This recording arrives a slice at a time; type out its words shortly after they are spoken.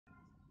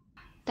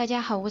大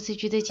家好，我是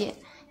橘子姐。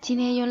今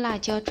天用辣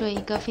椒做一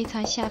个非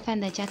常下饭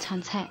的家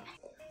常菜。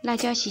辣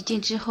椒洗净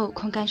之后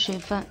控干水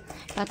分，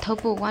把头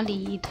部往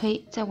里一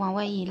推，再往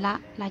外一拉，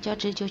辣椒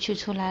汁就取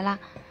出来了，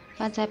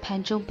放在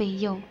盘中备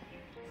用。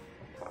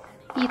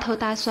一头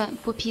大蒜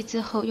剥皮之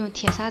后，用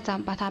铁砂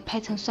掌把它拍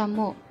成蒜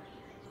末，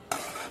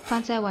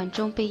放在碗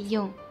中备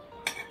用。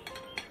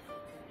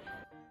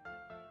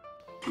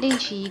另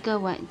取一个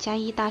碗，加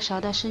1大勺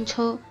的生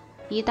抽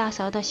，1大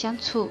勺的香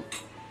醋，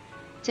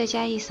再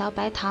加1勺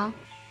白糖，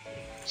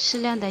适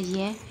量的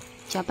盐，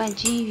搅拌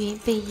均匀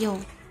备用。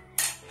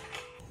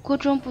锅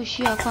中不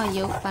需要放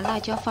油，把辣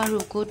椒放入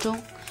锅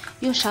中，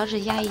用勺子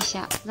压一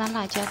下，让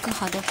辣椒更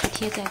好的服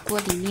贴在锅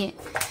里面，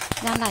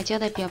让辣椒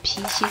的表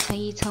皮形成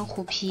一层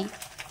虎皮。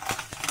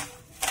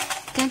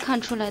干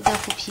炕出来的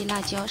虎皮辣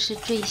椒是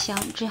最香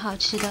最好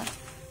吃的，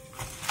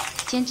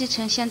煎制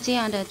成像这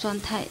样的状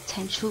态，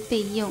铲出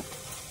备用。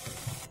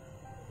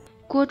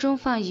锅中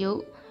放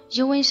油，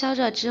油温烧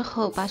热之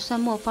后，把蒜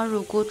末放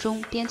入锅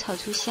中，煸炒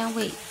出香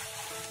味。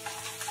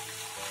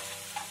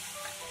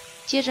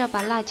接着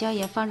把辣椒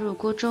也放入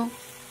锅中，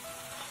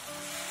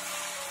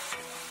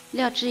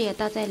料汁也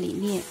倒在里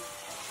面，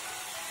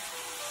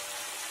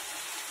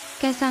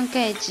盖上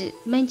盖子，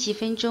焖几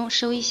分钟，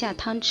收一下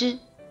汤汁。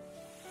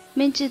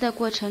焖制的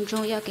过程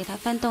中要给它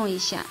翻动一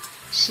下，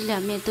使两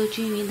面都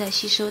均匀的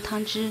吸收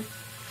汤汁。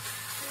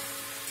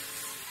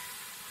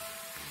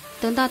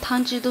等到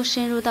汤汁都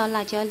渗入到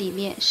辣椒里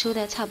面，收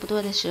的差不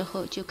多的时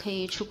候，就可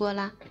以出锅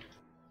啦。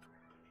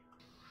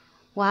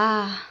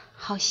哇，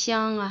好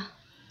香啊！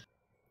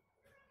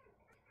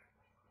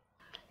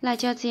辣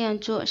椒这样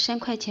做，3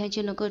块钱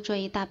就能够做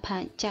一大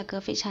盘，价格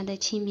非常的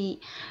亲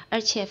民，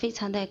而且非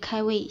常的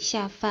开胃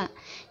下饭，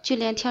就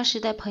连挑食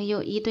的朋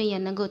友一顿也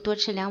能够多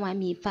吃2碗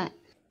米饭。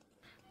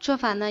做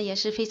法呢也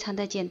是非常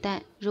的简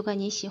单，如果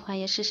您喜欢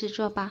也试试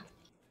做吧。